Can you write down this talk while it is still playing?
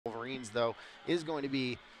Wolverines, though, is going to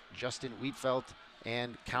be Justin Wheatfeld,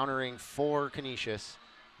 and countering for Canisius,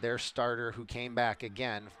 their starter who came back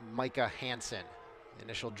again, Micah Hansen.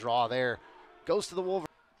 Initial draw there goes to the Wolverines.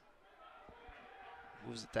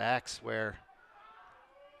 Moves it to X, where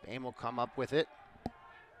Bame will come up with it.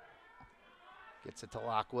 Gets it to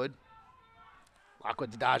Lockwood.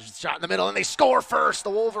 Lockwood to dodge the shot in the middle, and they score first. The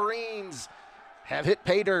Wolverines have hit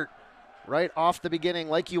pay dirt right off the beginning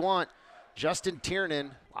like you want. Justin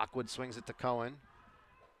Tiernan. Lockwood swings it to Cohen.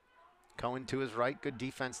 Cohen to his right. Good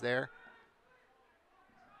defense there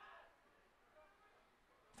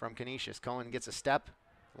from Canisius. Cohen gets a step.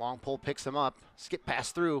 Long pull picks him up. Skip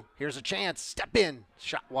pass through. Here's a chance. Step in.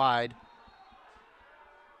 Shot wide.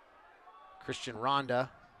 Christian Ronda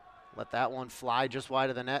let that one fly just wide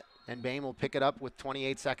of the net, and Bame will pick it up with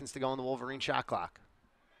 28 seconds to go on the Wolverine shot clock.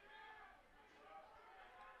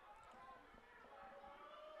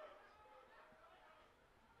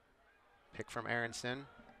 Pick from Aronson.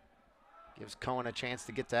 Gives Cohen a chance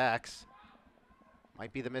to get to X.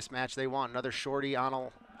 Might be the mismatch they want. Another shorty on an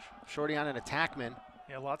attackman.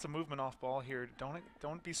 Yeah, lots of movement off ball here.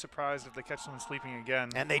 Don't be surprised if they catch someone sleeping again.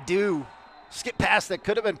 And they do. Skip pass that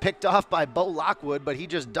could have been picked off by Bo Lockwood, but he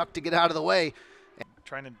just ducked to get out of the way.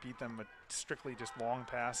 Trying to beat them with strictly just long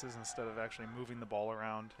passes instead of actually moving the ball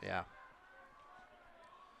around. Yeah.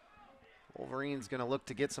 Wolverine's going to look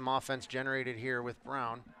to get some offense generated here with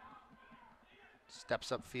Brown.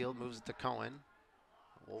 Steps upfield, moves it to Cohen.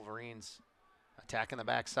 Wolverines attacking the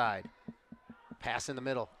backside. Pass in the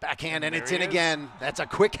middle. Backhand, and it's in again. That's a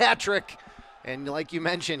quick hat trick. And like you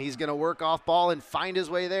mentioned, he's going to work off ball and find his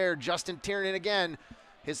way there. Justin Tiernan again,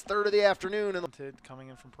 his third of the afternoon. Coming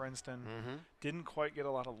in from Princeton. Didn't quite get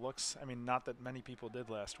a lot of looks. I mean, not that many people did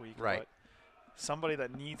last week. Right. But somebody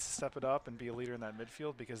that needs to step it up and be a leader in that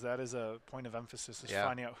midfield, because that is a point of emphasis, is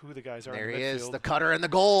finding out who the guys are in the midfield. There he is, the cutter and the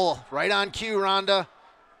goal. Right on cue, Rhonda.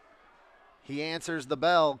 He answers the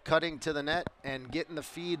bell, cutting to the net and getting the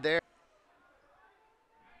feed there.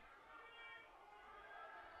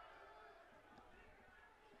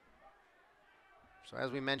 So as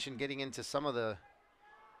we mentioned, getting into some of the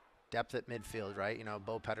depth at midfield, right? You know,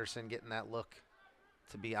 Bo Pettersson getting that look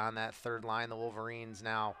to be on that third line. The Wolverines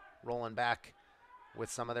now rolling back with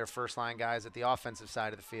some of their first line guys at the offensive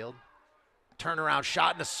side of the field. Turnaround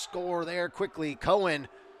shot and a score there quickly. Cohen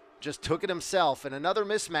just took it himself, and another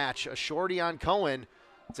mismatch, a shorty on Cohen.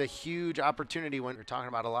 It's a huge opportunity when we're talking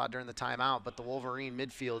about a lot during the timeout, but the Wolverine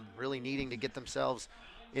midfield really needing to get themselves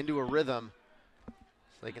into a rhythm so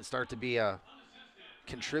they can start to be a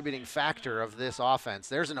contributing factor of this offense.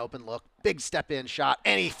 There's an open look, big step in shot,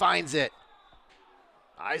 and he finds it.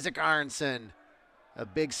 Isaac Aronson, a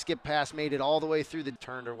big skip pass, made it all the way through the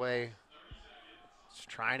turned away. Just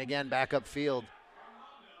trying again back upfield.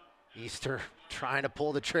 Easter trying to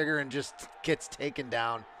pull the trigger and just gets taken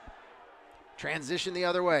down. Transition the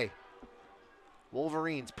other way.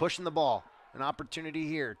 Wolverines pushing the ball. An opportunity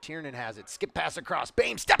here. Tiernan has it. Skip pass across.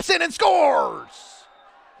 Bame steps in and scores.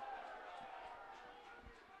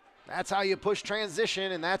 That's how you push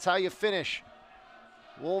transition, and that's how you finish.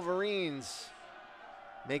 Wolverines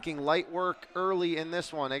making light work early in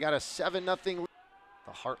this one. They got a 7-0 lead.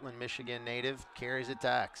 The Heartland, Michigan native carries it to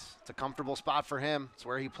X. It's a comfortable spot for him. It's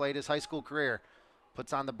where he played his high school career.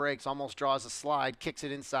 Puts on the brakes, almost draws a slide, kicks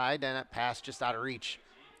it inside, and that pass just out of reach.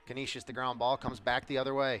 Canisius, the ground ball, comes back the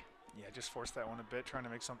other way. Yeah, just forced that one a bit, trying to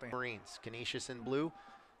make something. Wolverines, Canisius in blue,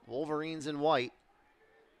 Wolverines in white.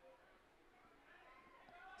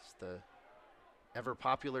 It's the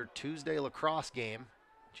ever-popular Tuesday lacrosse game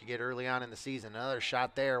that you get early on in the season. Another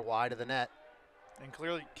shot there, wide of the net. And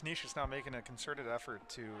clearly, Canisius now making a concerted effort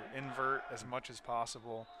to invert as much as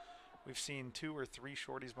possible. We've seen 2 or 3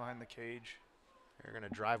 shorties behind the cage. They're going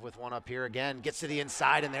to drive with one up here again. Gets to the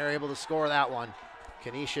inside, and they're able to score that one.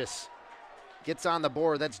 Canisius gets on the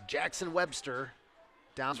board. That's Jackson Webster.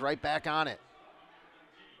 Down's right back on it.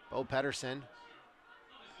 Bo Pettersson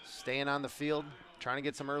staying on the field, trying to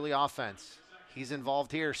get some early offense. He's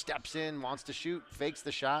involved here. Steps in, wants to shoot, fakes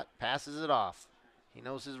the shot, passes it off. He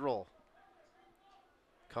knows his role.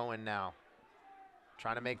 Cohen now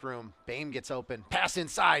trying to make room. Bame gets open. Pass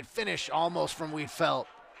inside. Finish almost from Wheatfeld.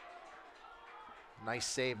 Nice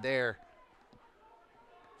save there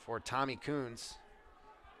for Tommy Coons.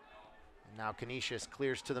 And now Canisius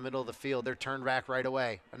clears to the middle of the field. They're turned back right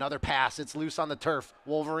away. Another pass. It's loose on the turf.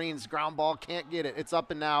 Wolverines ground ball can't get it. It's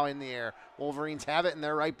up and now in the air. Wolverines have it, and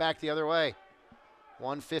they're right back the other way.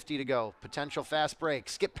 1:50 to go. Potential fast break.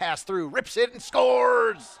 Skip pass through. Rips it and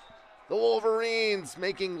scores. The Wolverines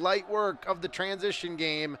making light work of the transition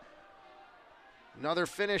game. Another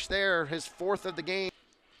finish there, his 4th of the game.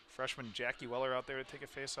 Freshman Jackie Weller out there to take a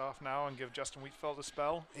face-off now and give Justin Wheatfeld a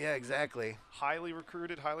spell. Yeah, exactly. Highly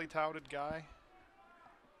recruited, highly touted guy.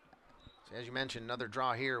 So as you mentioned, another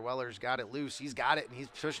draw here. Weller's got it loose. He's got it, and he's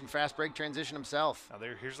pushing fast break transition himself. Now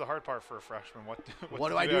here's the hard part for a freshman. What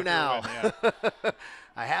do I do now? Yeah.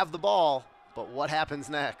 I have the ball, but what happens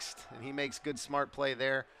next? And he makes good, smart play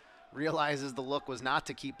there. Realizes the look was not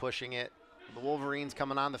to keep pushing it. The Wolverines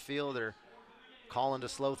coming on the field are calling to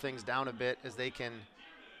slow things down a bit as they can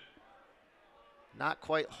not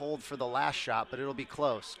quite hold for the last shot, but it'll be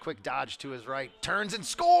close. Quick dodge to his right. Turns and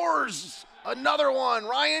scores! Another one.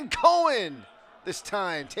 Ryan Cohen this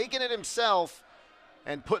time taking it himself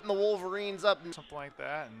and putting the Wolverines up. Something like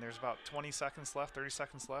that, and there's about 20 seconds left, 30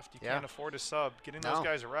 seconds left. You Yeah. can't afford to sub. Getting those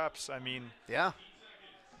guys reps, I mean, yeah,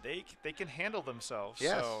 they can handle themselves.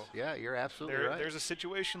 yes, So yeah, you're absolutely right. there's a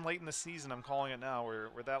situation late in the season, I'm calling it now, where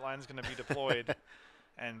that line's going to be deployed,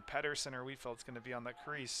 and Pedersen or Wheatfeld's going to be on that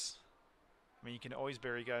crease. I mean, you can always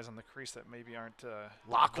bury guys on the crease that maybe aren't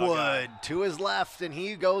Lockwood to his left, and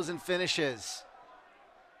he goes and finishes.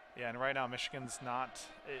 Yeah, and right now Michigan's not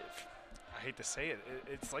I hate to say it.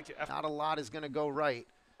 It's like Not a lot is going to go right,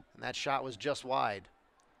 and that shot was just wide.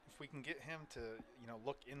 If we can get him to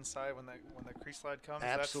look inside when the crease slide comes,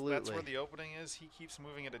 Absolutely. that's where the opening is. He keeps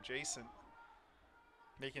moving it adjacent,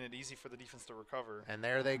 making it easy for the defense to recover. And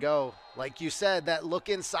there they go. Like you said, that look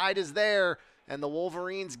inside is there, and the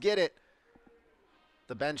Wolverines get it.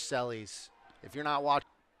 The bench sellies. If you're not watching,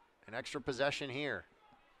 an extra possession here.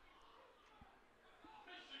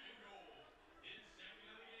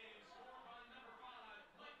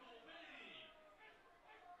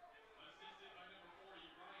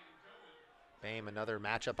 Bame, another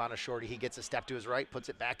matchup on a shorty. He gets a step to his right, puts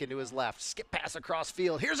it back into his left. Skip pass across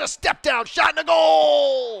field. Here's a step down shot and a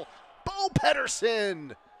goal! Bo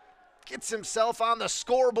Pedersen gets himself on the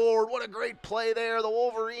scoreboard. What a great play there. The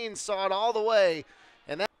Wolverines saw it all the way.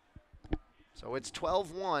 So it's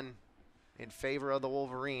 12-1 in favor of the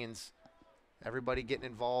Wolverines. Everybody getting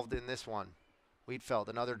involved in this one. Wheatfeld,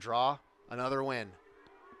 another draw, another win.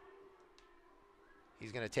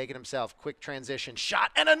 He's going to take it himself. Quick transition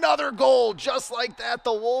shot and another goal. Just like that,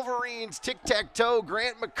 the Wolverines tic-tac-toe,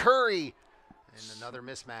 Grant McCurry. And another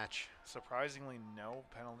mismatch. Surprisingly, no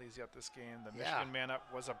penalties yet this game. The Michigan man-up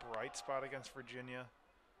was a bright spot against Virginia.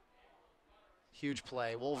 Huge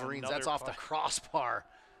play. Wolverines, Another that's off play. the crossbar.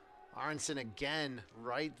 Aronson again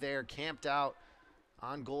right there, camped out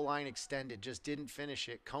on goal line extended, just didn't finish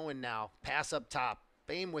it. Cohen now, pass up top.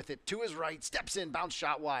 Bame with it to his right, steps in, bounce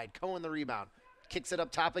shot wide. Cohen the rebound, kicks it up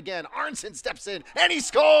top again. Aronson steps in, and he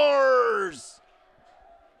scores!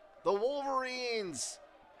 The Wolverines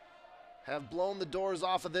have blown the doors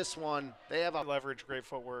off of this one. They have a leverage, great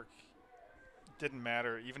footwork. Didn't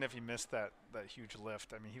matter, even if he missed that huge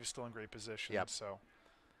lift. I mean, he was still in great position. Yep. So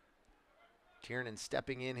Tiernan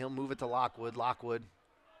stepping in. He'll move it to Lockwood. Lockwood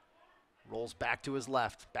rolls back to his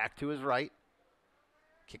left, back to his right.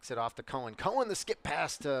 Kicks it off to Cohen. Cohen, the skip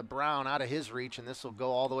pass to Brown out of his reach, and this will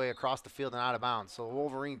go all the way across the field and out of bounds. So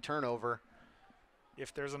Wolverine turnover.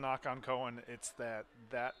 if there's a knock on Cohen, it's that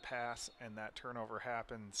pass and that turnover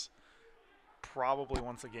happens probably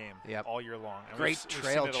once a game all year long. And Great we've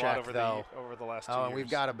trail seen it a check, lot over though. over the last 2 years. And we've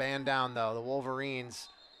got a band down, though. The Wolverines.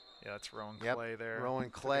 Yeah, that's Rowan Clay there. Rowan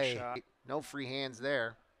Clay. No free hands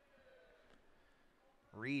there.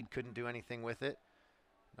 Reed couldn't do anything with it.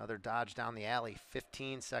 Another dodge down the alley.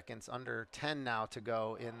 15 seconds, under 10 now to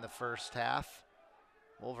go in the first half.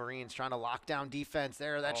 Wolverines trying to lock down defense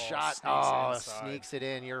there. That shot, sneaks it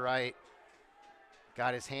in. You're right.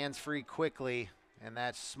 Got his hands free quickly. And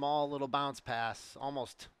that small little bounce pass,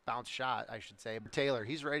 almost bounce shot, I should say. Taylor,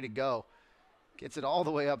 he's ready to go. Gets it all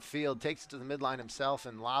the way upfield, takes it to the midline himself,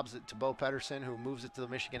 and lobs it to Bo Pedersen, who moves it to the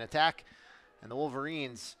Michigan attack. And the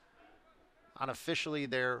Wolverines, unofficially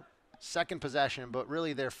their second possession, but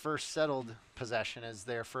really their first settled possession, as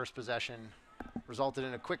their first possession resulted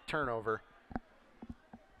in a quick turnover.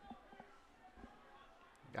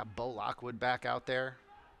 Got Bo Lockwood back out there.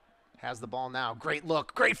 Has the ball now. Great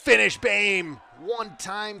look. Great finish, Bame.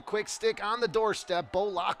 One-time quick stick on the doorstep. Bo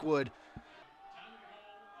Lockwood.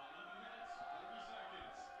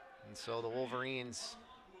 And so the Wolverines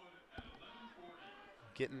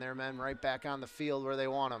getting their men right back on the field where they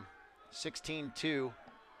want them. 16-2,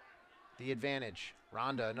 the advantage.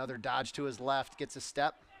 Ronda, another dodge to his left, gets a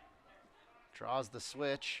step. Draws the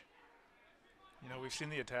switch. You know, we've seen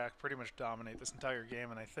the attack pretty much dominate this entire game,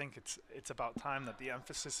 and I think it's about time that the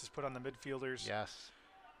emphasis is put on the midfielders. Yes.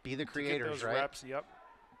 Be the creators, to get those right? reps, yep.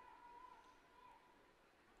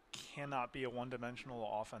 Cannot be a one-dimensional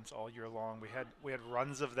offense all year long. We had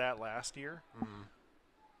runs of that last year.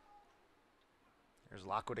 There's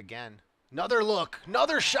Lockwood again. Another look,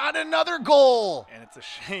 another shot, another goal. And it's a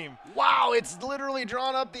shame. Wow, it's literally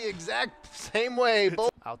drawn up the exact same way.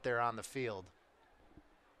 Both out there on the field.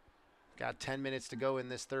 Got 10 minutes to go in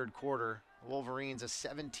this third quarter. Wolverines a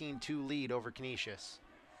 17-2 lead over Canisius.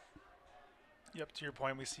 Yep, to your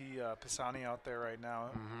point, we see Pisani out there right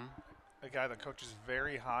now. A guy that coach is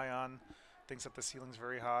very high on, thinks that the ceiling's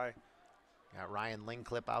very high. Got Ryan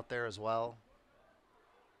Lingclip out there as well.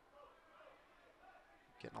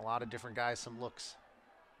 Getting a lot of different guys some looks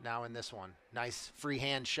now in this one. Nice free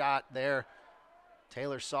hand shot there.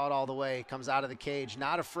 Taylor saw it all the way, comes out of the cage,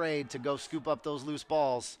 not afraid to go scoop up those loose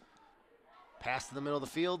balls. Pass to the middle of the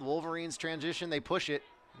field, Wolverines transition, they push it,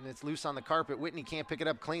 and it's loose on the carpet. Whitney can't pick it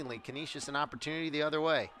up cleanly. Canisius an opportunity the other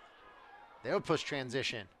way. They'll push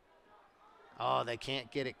transition. Oh, they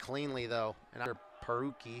can't get it cleanly though. And under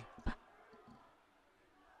Peruki.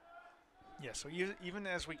 Yeah, so even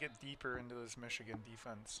as we get deeper into this Michigan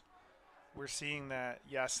defense, we're seeing that,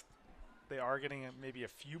 yes, they are getting maybe a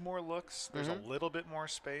few more looks. There's a little bit more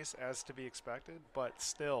space as to be expected, but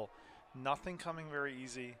still nothing coming very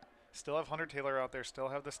easy. Still have Hunter Taylor out there, still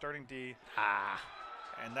have the starting D.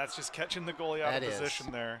 And that's just catching the goalie out of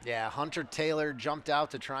position there. Yeah, Hunter Taylor jumped out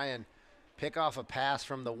to try and pick off a pass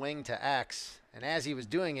from the wing to X. And as he was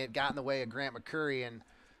doing it, got in the way of Grant McCurry and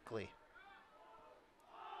Glee.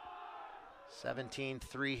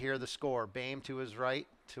 17-3 here, the score. Bame to his right,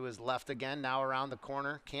 to his left again, now around the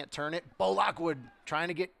corner. Can't turn it. Bo Lockwood trying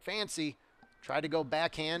to get fancy. Tried to go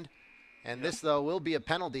backhand. And this, though, will be a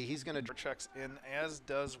penalty. He's going to checks in, as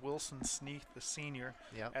does Wilson Sneath, the senior,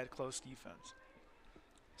 at close defense.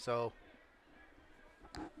 So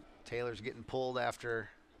Taylor's getting pulled after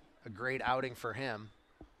a great outing for him.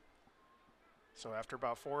 So after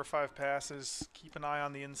about 4 or 5 passes, keep an eye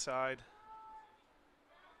on the inside.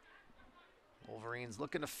 Wolverines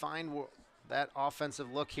looking to find that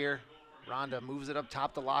offensive look here. Rhonda moves it up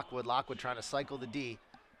top to Lockwood. Lockwood trying to cycle the D.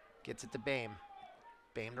 Gets it to Bame.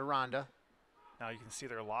 Bame to Rhonda. Now you can see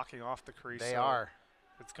they're locking off the crease. They are.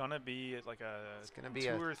 It's going to be like a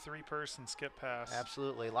 2 or 3 person skip pass.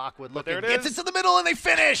 Absolutely. Lockwood but looking. Gets it to the middle and they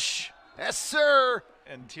finish. Yes, sir.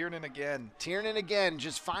 And Tiernan again. Tiernan again,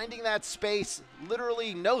 just finding that space.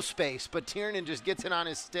 Literally no space, but Tiernan just gets it on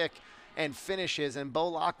his stick and finishes, and Bo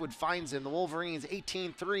Lockwood finds him. The Wolverines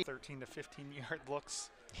 18-3. 13 to 15-yard looks.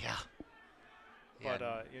 Yeah.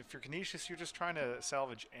 But if you're Canisius, you're just trying to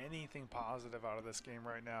salvage anything positive out of this game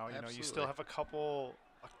right now. You know, you still have a couple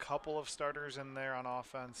of starters in there on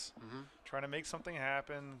offense, trying to make something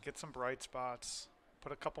happen, get some bright spots,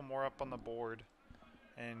 put a couple more up on the board,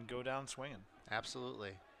 and go down swinging.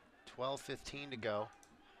 Absolutely. 12:15 to go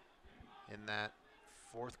in that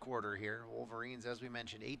fourth quarter here. Wolverines, as we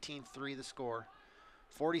mentioned, 18-3 the score.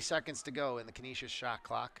 40 seconds to go in the Canisius shot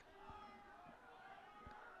clock.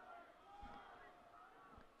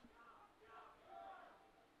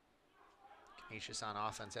 Canisius on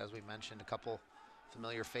offense, as we mentioned, a couple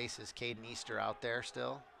familiar faces. Caden Easter out there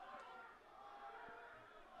still.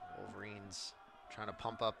 Wolverines trying to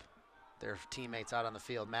pump up their teammates out on the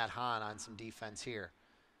field. Matt Hahn on some defense here.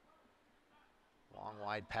 Long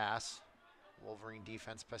wide pass. Wolverine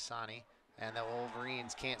defense, Pisani. And the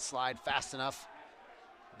Wolverines can't slide fast enough.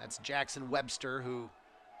 And that's Jackson Webster who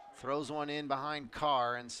throws one in behind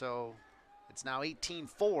Carr. And so it's now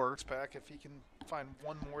 18-4. It's back if he can find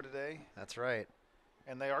one more today. That's right.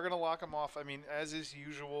 And they are going to lock him off. I mean, as is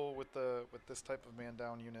usual with this type of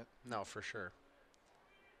man-down unit. No, for sure.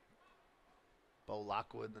 Bo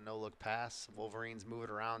Lockwood, the no-look pass. Wolverines move it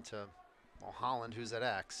around to Mulholland, who's at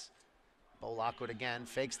X. Bo Lockwood again,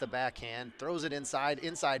 fakes the backhand, throws it inside,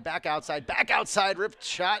 back outside, ripped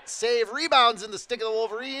shot, save, rebounds in the stick of the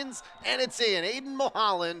Wolverines, and it's in. Aiden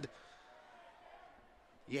Mulholland.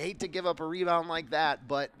 You hate to give up a rebound like that,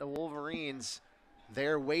 but the Wolverines,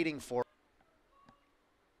 they're waiting for it.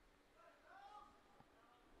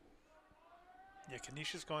 Yeah,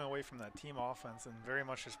 Canisius going away from that team offense and very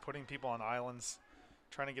much just putting people on islands,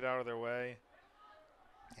 trying to get out of their way.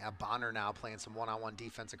 Yeah, Bonner now playing some one-on-one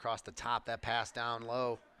defense across the top. That pass down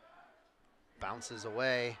low. Bounces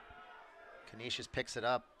away. Canisius picks it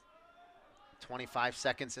up. 25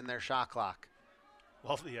 seconds in their shot clock.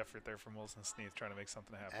 Love the effort there from Wilson Sneath trying to make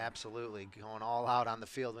something happen. Absolutely. Going all out on the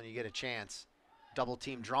field when you get a chance. Double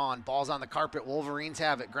team drawn. Ball's on the carpet. Wolverines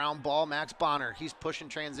have it. Ground ball, Max Bonner. He's pushing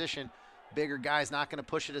transition. Bigger guy's not going to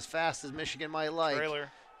push it as fast as Michigan might like. Trailer.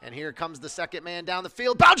 And here comes the second man down the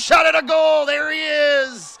field. Bounce shot at a goal. There he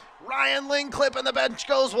is. Ryan Lingclip, and the bench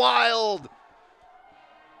goes wild.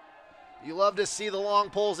 You love to see the long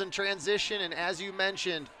pulls in transition. And as you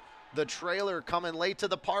mentioned, the trailer coming late to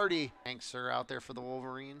the party. Thanks, sir, out there for the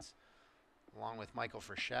Wolverines. along with Michael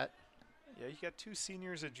Frechette. Yeah, you got 2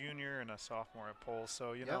 seniors, a junior, and a sophomore at Pole.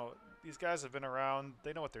 So, you know, these guys have been around.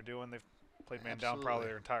 They know what they're doing. They've played man down probably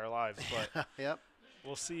their entire lives. But Yep.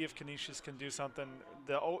 We'll see if Canisius can do something.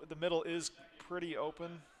 The middle is pretty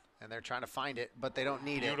open. And they're trying to find it, but they don't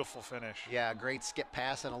need Beautiful finish. Yeah, great skip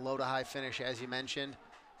pass and a low to high finish, as you mentioned,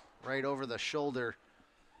 right over the shoulder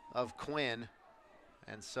of Quinn.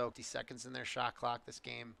 And so 50 seconds in their shot clock. This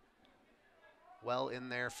game well in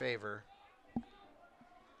their favor.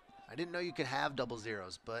 I didn't know you could have double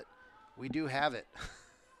zeros, but we do have it.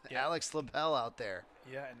 Yeah. Alex LaBelle out there.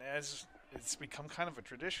 Yeah, and as it's become kind of a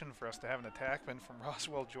tradition for us to have an attackman from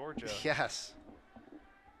Roswell, Georgia. Yes.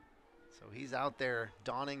 So he's out there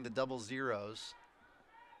donning the double zeros.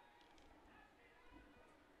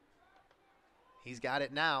 He's got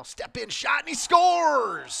it now. Step in shot and he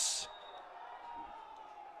scores!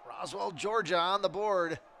 Roswell, Georgia on the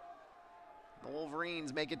board. The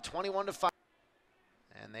Wolverines make it 21-5.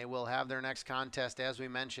 And they will have their next contest, as we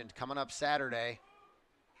mentioned, coming up Saturday.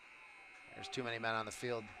 There's too many men on the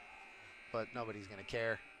field, but nobody's going to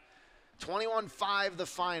care. 21-5 the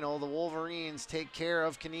final. The Wolverines take care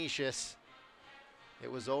of Canisius.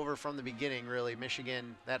 It was over from the beginning, really.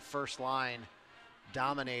 Michigan, that first line,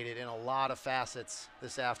 dominated in a lot of facets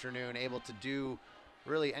this afternoon, able to do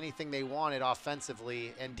really anything they wanted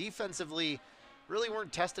offensively, and defensively really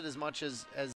weren't tested as much as